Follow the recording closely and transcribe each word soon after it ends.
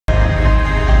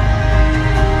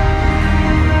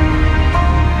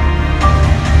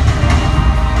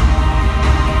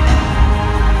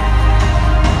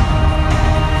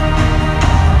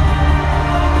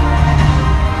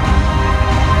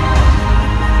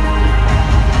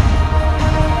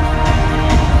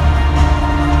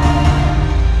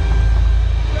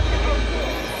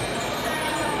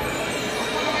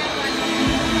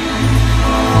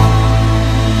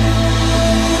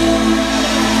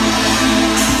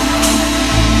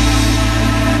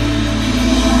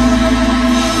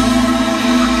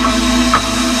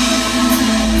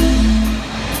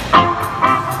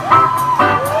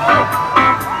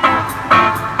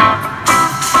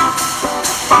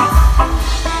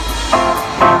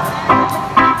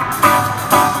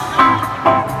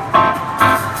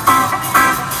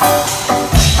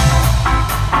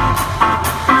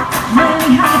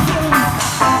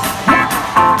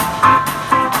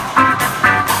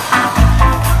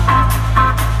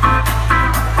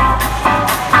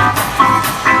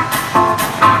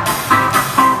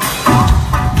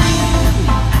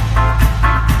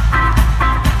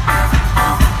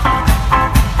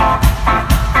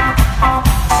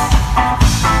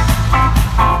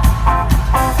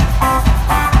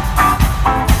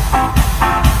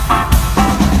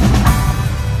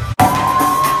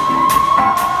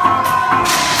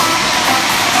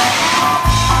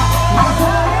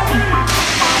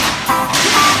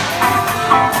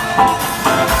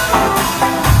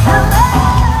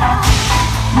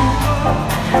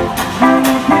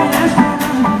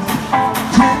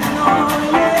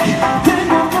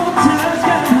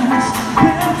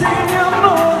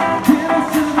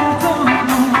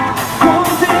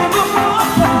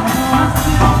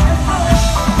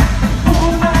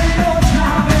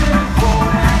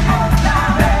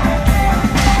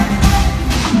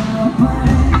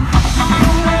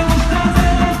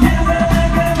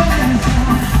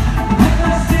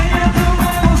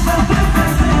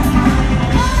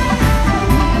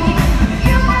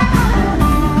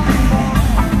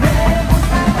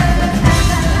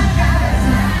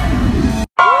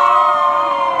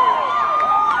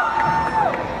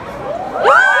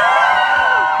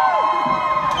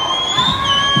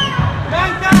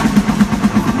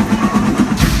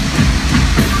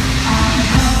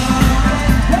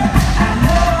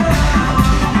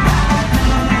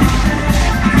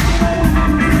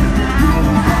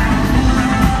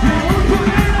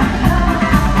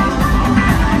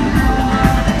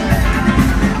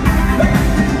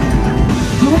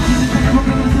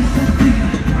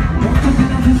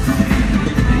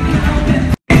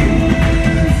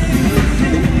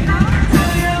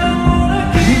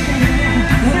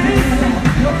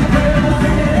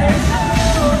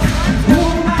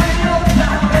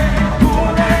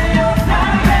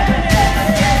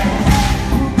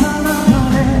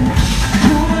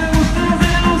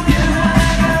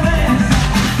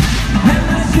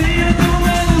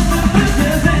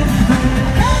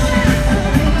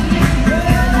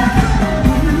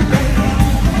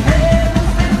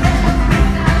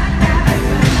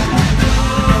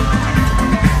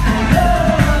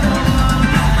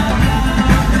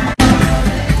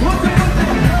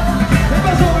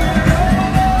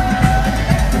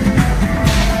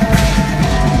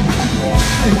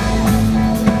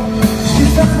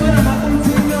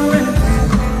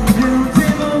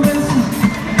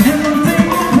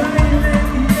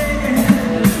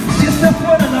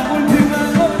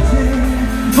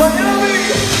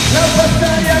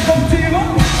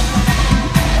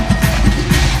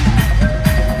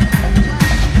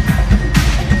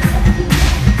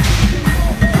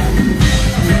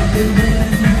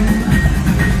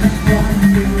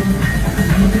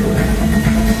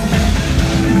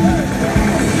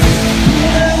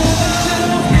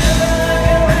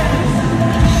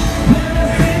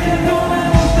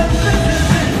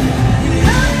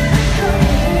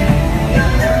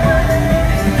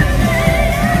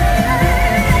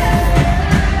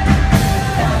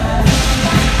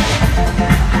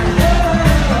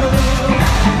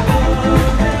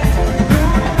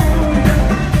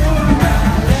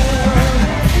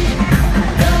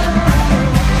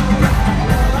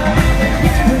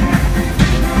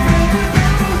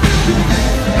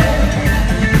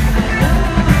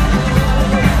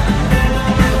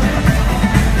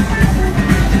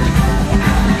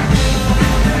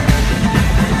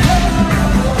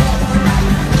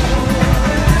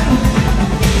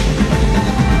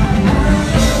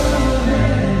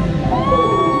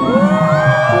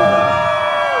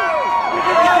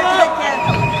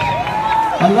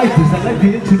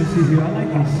the intimacy here. I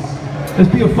like this. Let's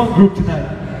be a fun group tonight.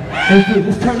 Let's do it.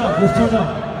 Let's turn up. Let's turn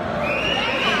up.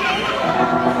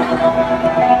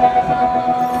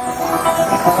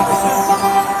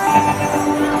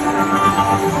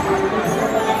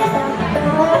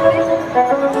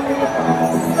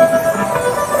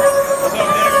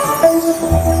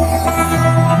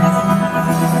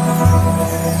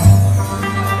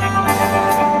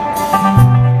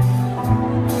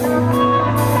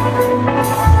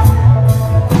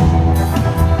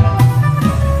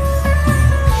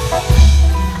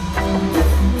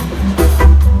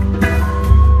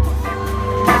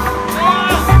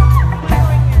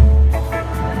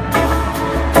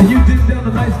 Can you dim down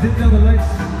the lights, dim down the lights?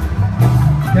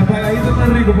 Que apagadito más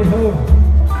rico, por favor.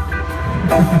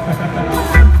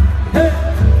 Hey.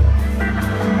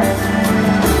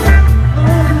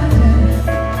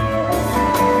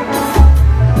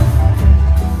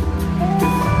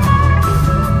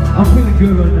 I'm feeling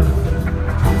good right now.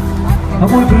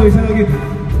 Vamos a improvisar algo.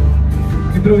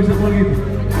 Improvisamos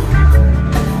algo.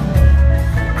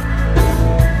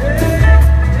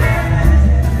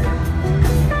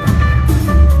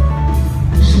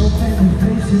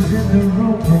 In the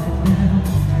room right now,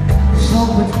 so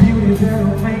much beauty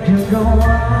that'll make you go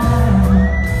wild.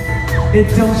 It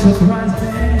don't surprise me.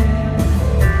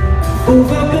 Oh,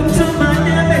 welcome to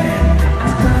Miami. I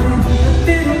started in the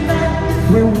middle night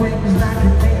with wings like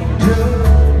an angel,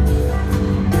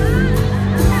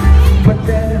 but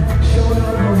then showed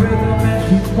up a rhythm and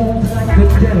she moves like the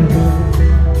devil.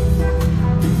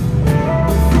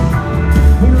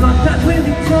 We locked eyes with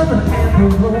each other and the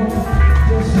road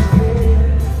disappeared.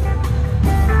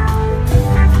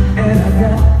 And I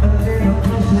got a little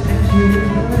closer and she was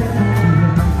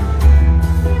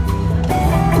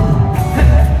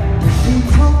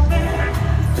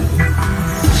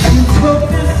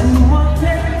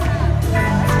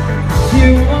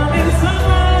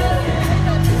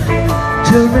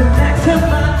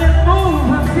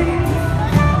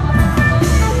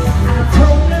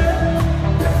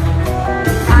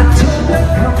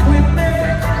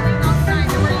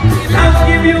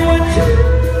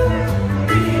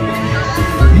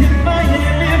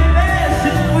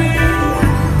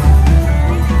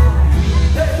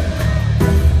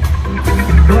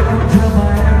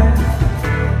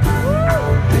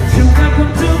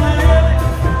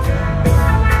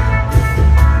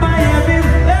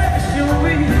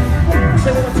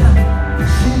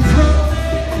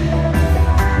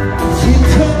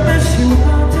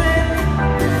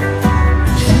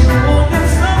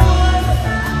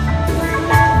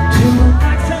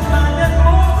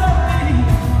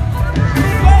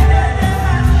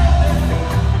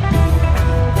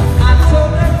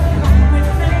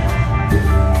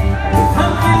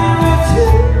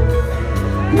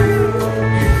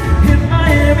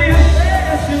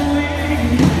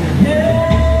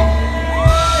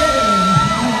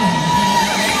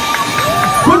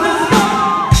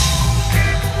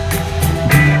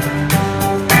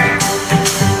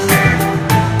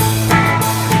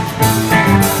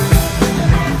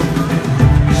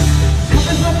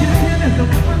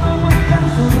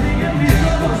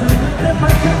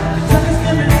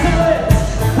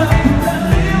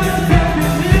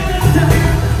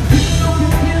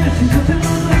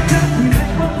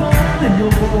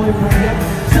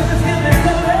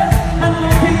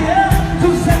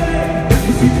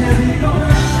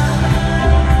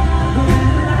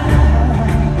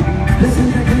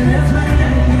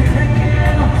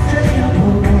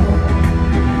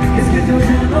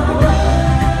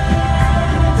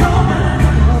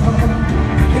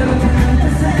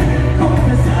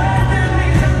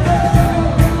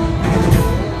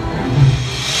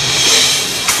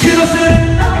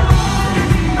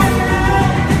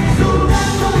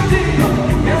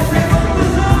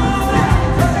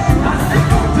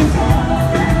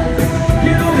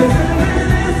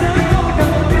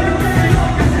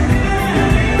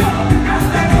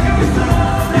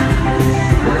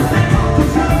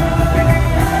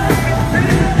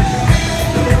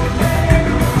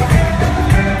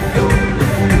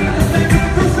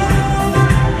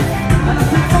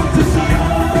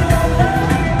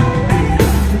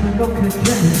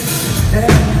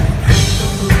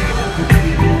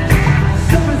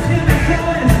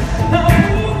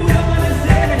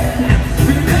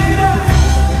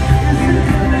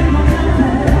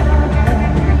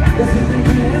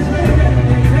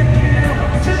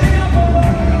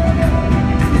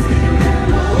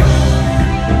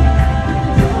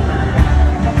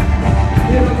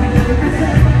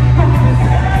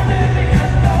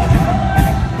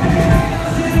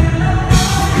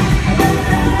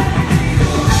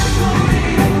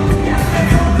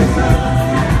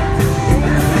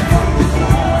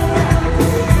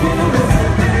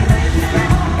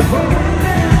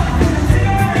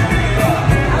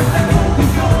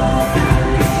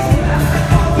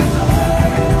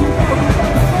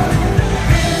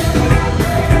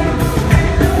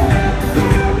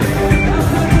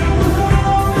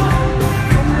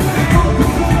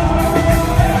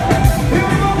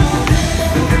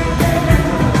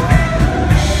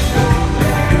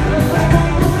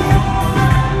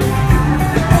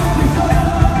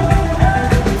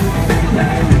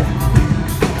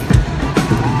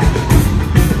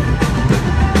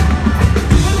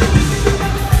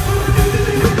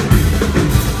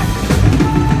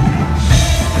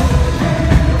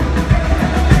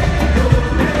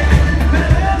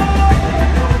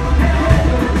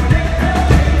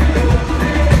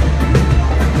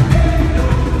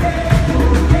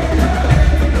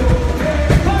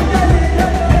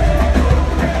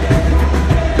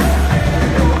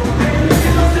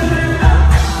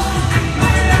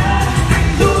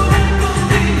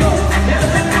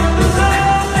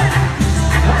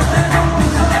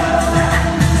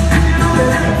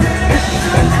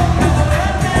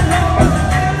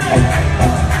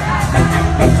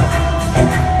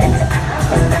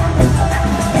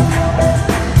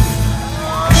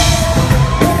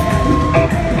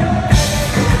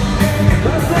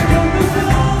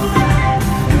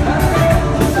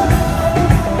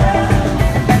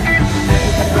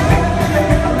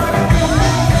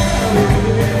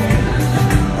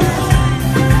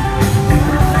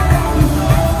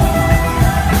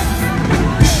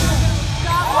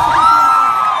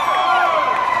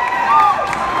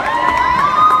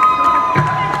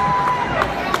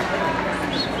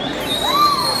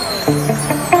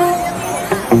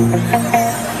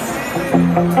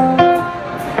So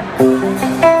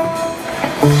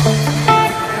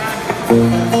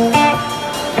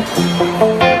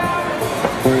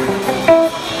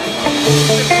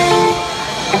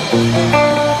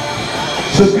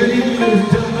good evening, ladies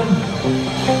and gentlemen.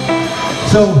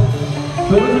 So,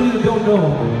 for those of you that don't know,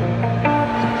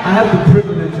 I have the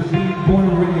privilege of being born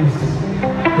and raised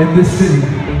in this city.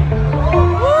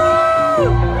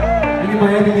 Any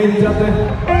Miami natives out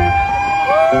there?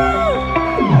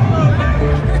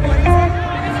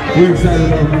 We're excited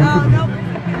about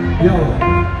it. Yo,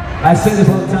 I say this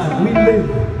all the time. We live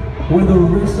where the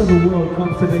rest of the world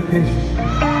comes to vacation.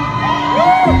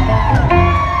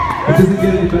 It doesn't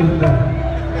get any better than that.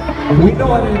 We know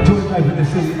how to enjoy life in the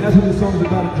city, and that's what this song is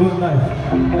about, enjoying life.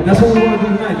 And that's what we want to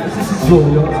do tonight. Let's just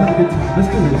enjoy, yo. Let's have a good time. Let's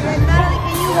do this.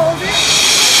 Can you hold it?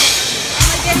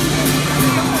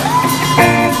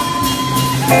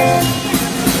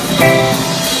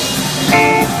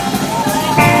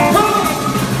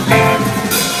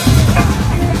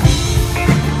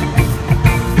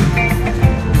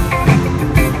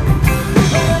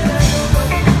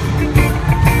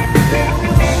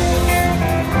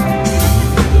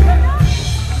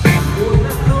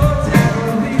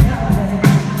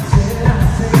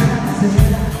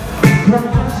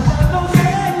 No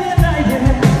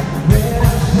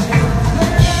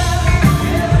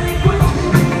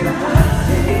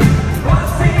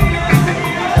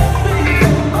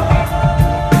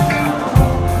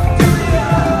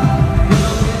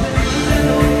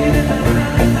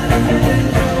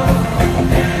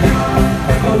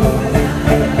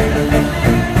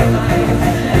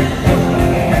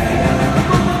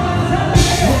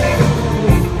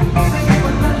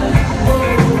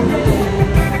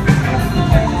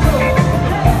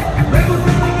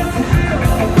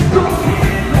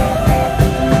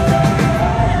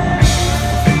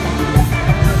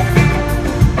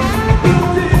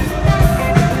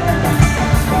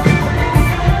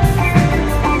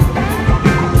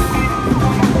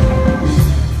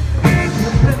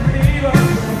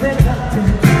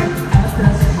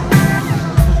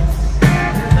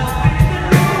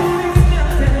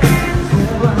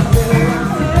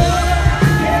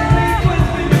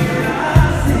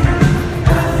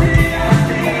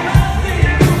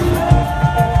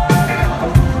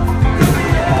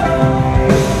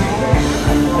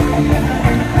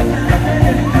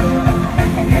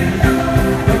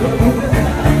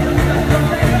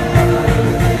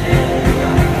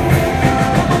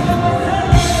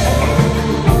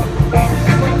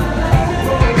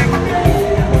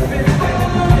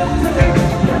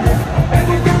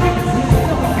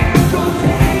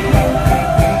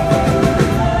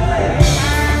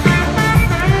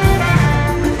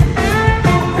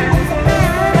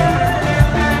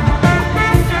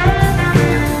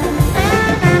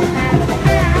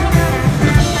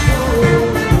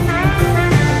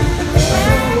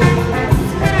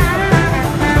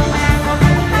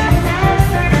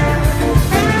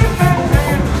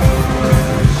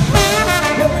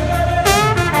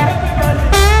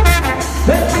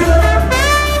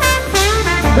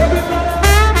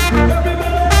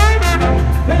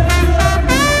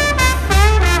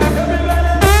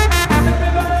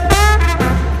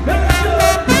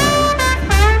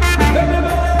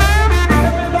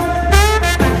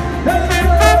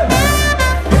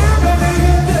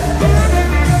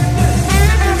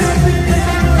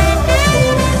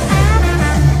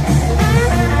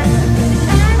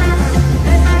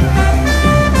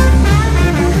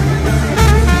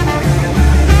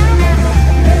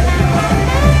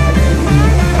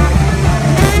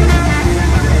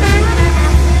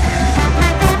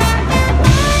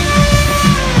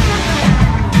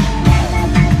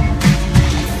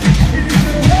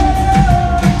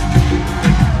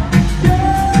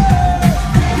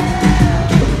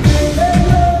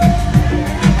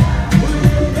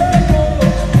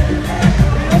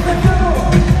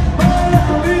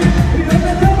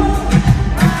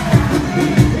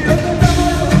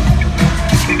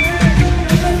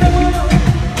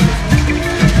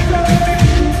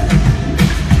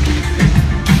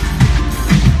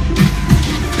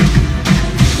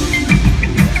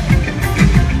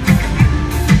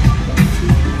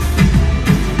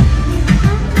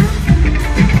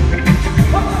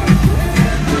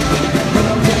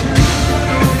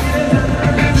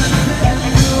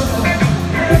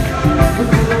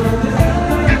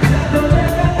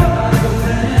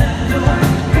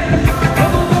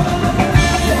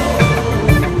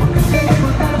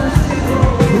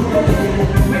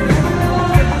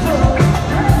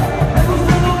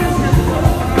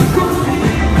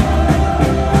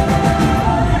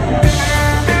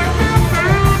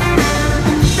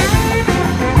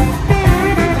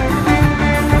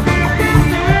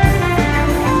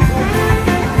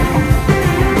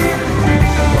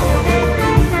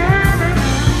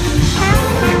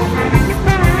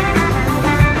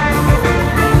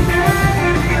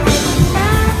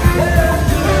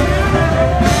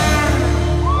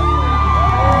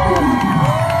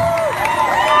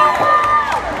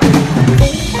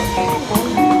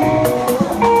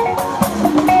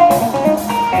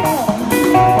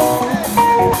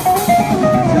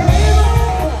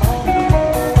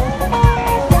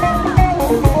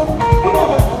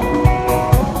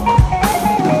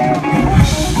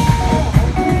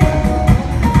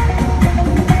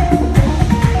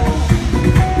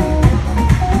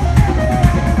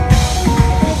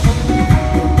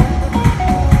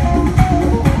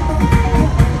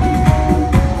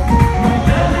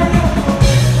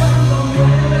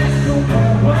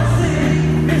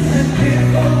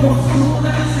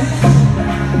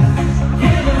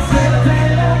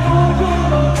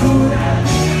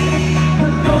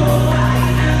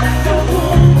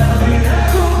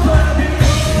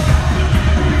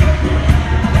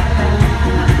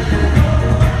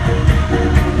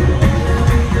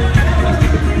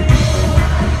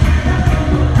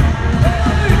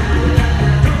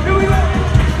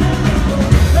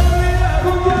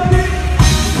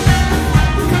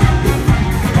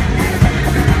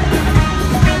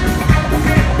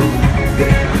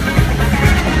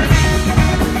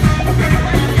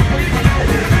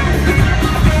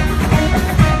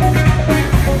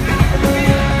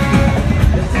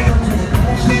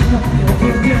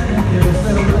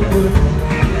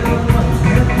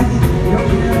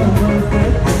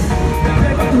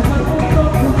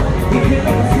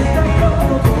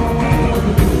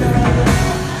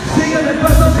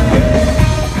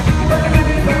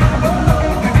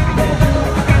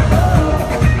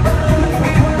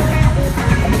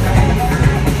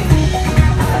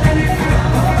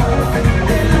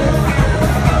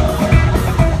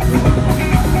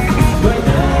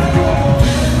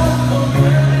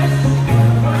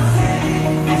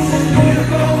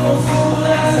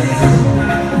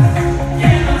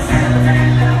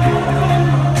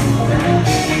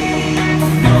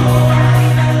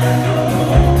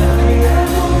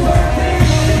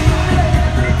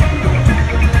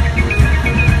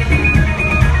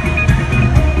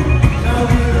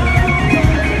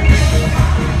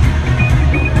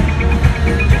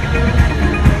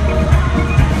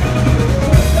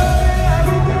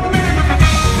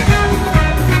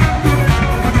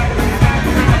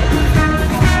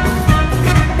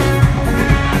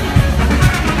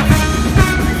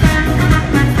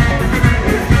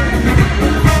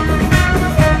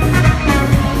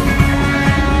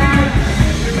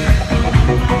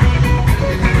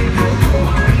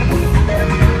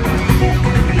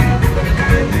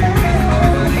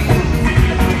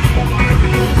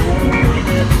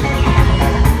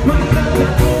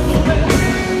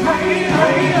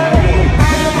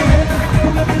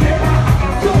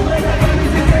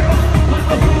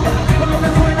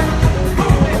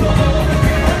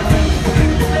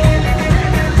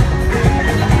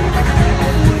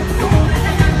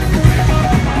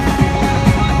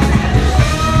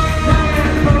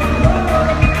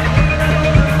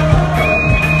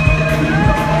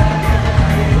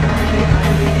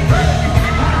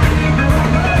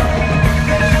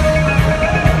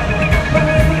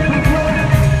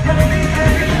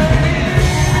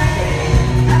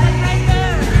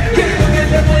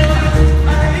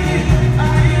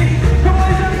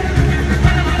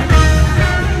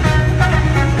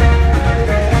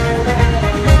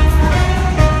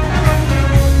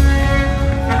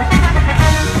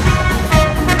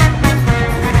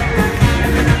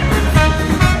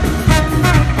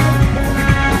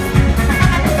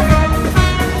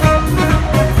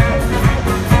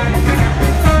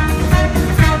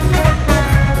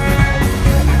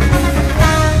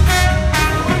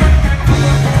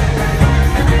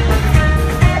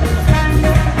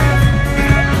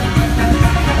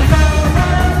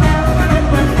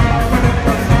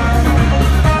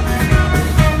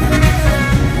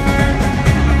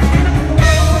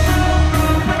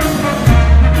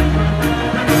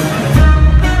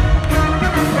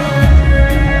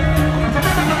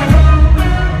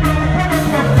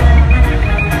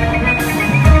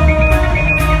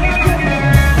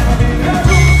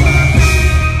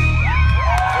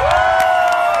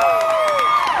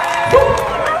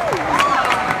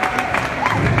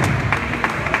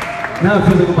Now it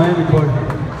feels like a Miami party. I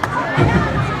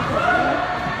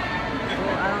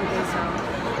don't think so.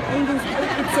 I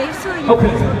think it's safe so you Okay.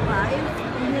 can survive.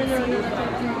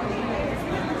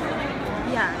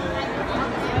 Yeah.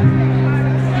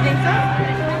 You think so?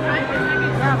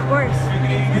 Yeah, of course.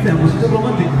 That was still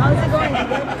romantic. How's it going?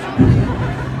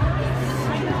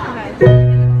 Okay.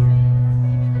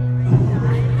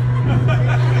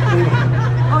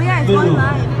 Oh yeah, it's going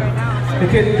live right now.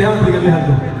 Okay, déjame explicarles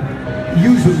algo.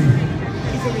 Usually,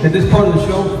 in this part of the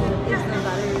show,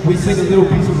 we sing a little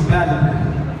piece of a ballad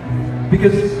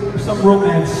because some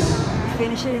romance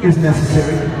Finish it is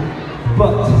necessary,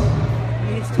 but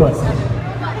too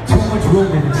much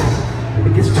romance,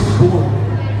 it gets too boring.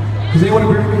 Does anyone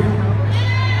agree with me?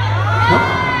 No?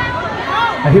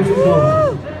 I hear some no.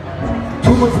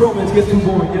 Too much romance gets too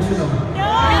boring, yes or no?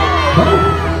 No?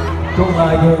 Don't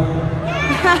lie, girl.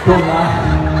 Don't lie.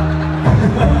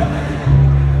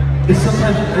 It's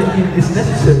sometimes it's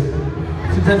necessary.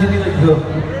 Sometimes you need like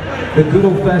the good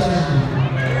old fashioned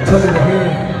tug of the hair,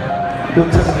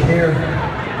 little tug of the hair,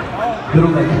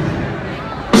 little like.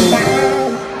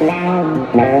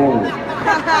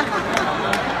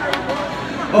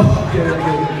 Oh, get it.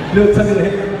 Little tug of the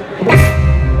hair.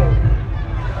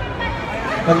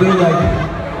 A little like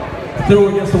throw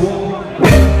against the wall.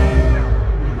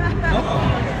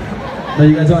 No,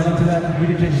 you guys aren't into that? We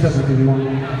can change stuff if you want.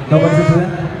 Nobody's into that?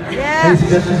 Yeah. Any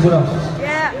suggestions? What else?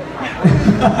 Yeah.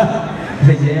 You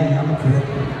say, yeah, I'm into that.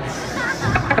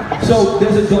 So,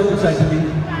 there's a darker side to me.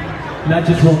 Not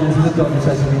just romance, there's a darker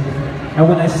side to me. And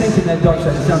when I sing in that dark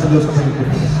side, it sounds a little something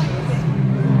like this.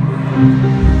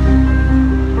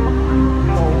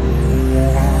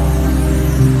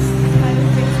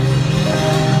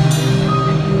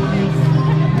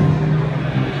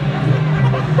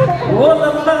 Hola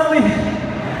mami,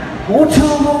 mucho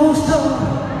gusto.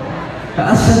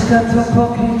 Acércate un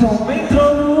poquito, me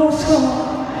introduzco.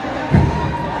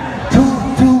 Tú.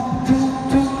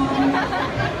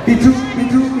 Y tú.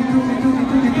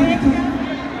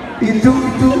 Y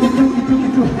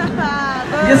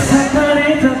esa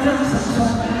carita tan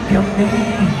sensual que a mí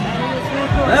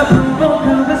me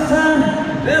provoca besar,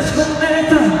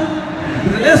 desconecta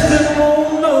de este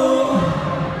mundo.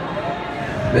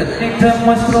 Ven y te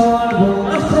muestro algo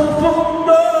más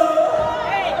profundo.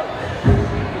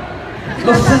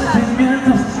 Los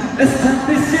sentimientos están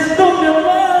diciendo mi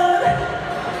amor.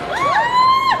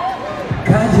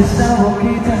 Calla esa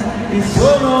boquita y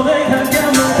solo deja que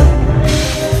amar.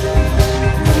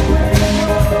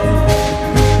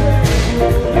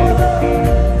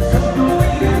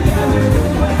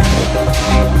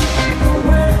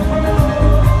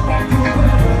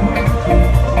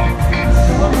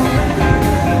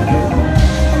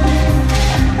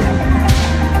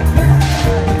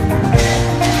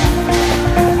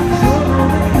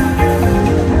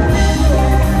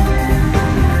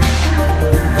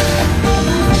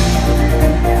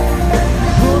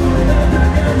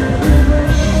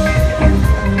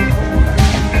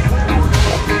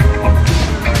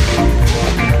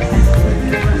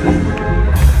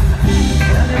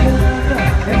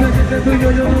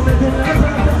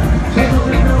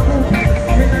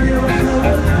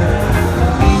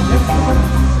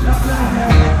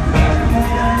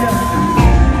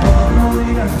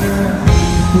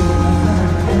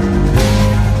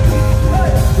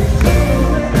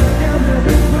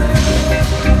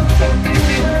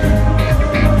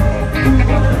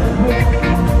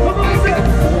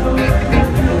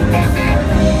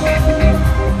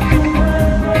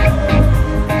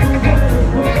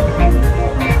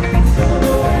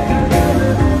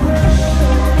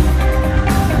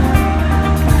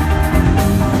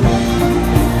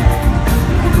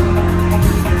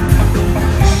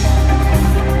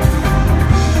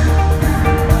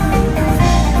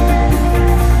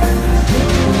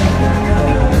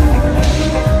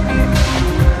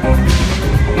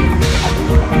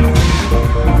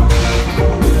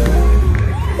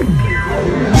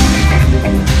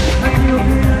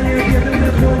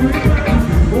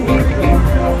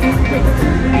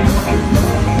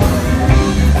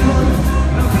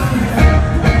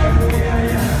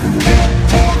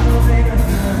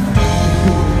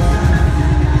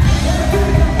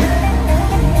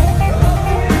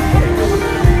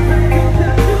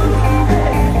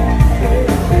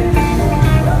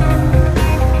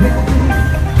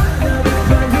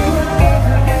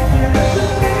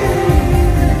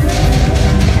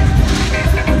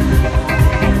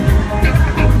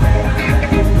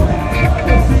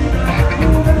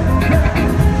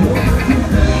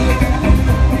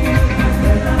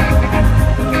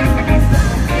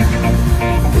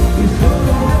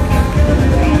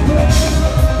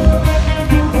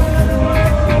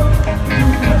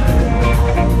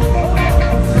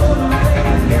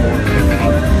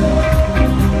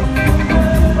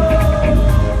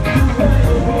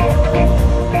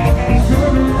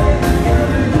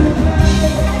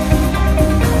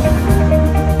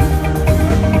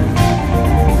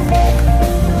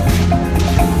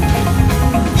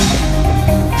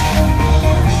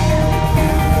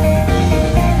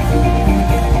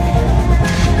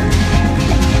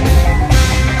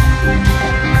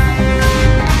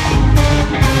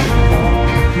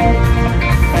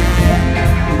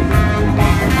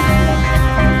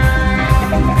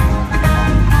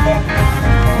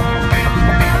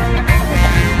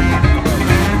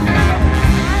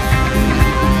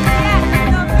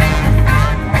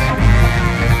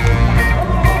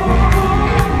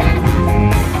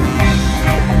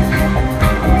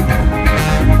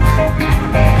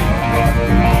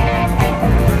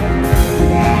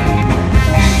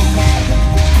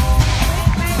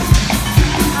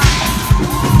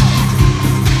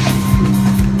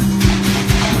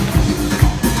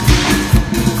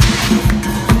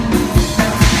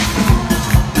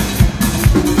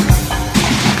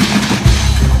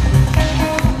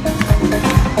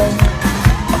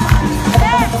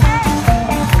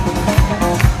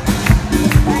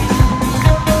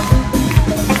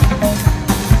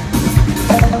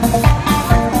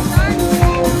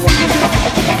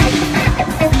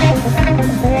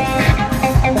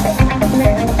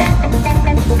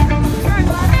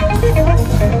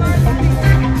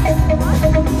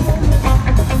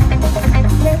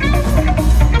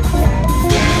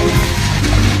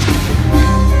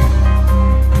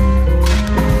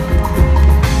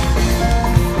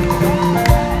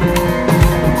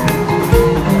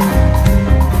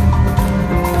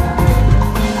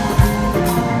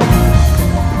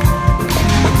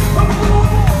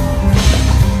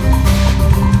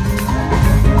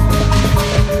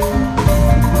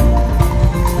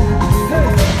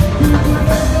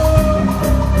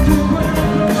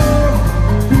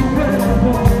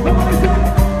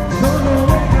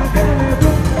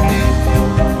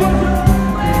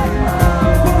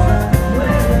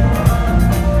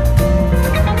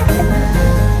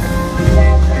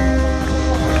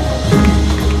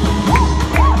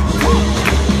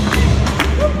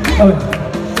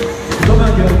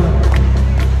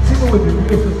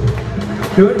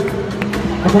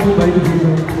 한번 많이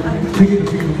주세요. 즐기고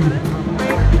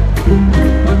즐기고.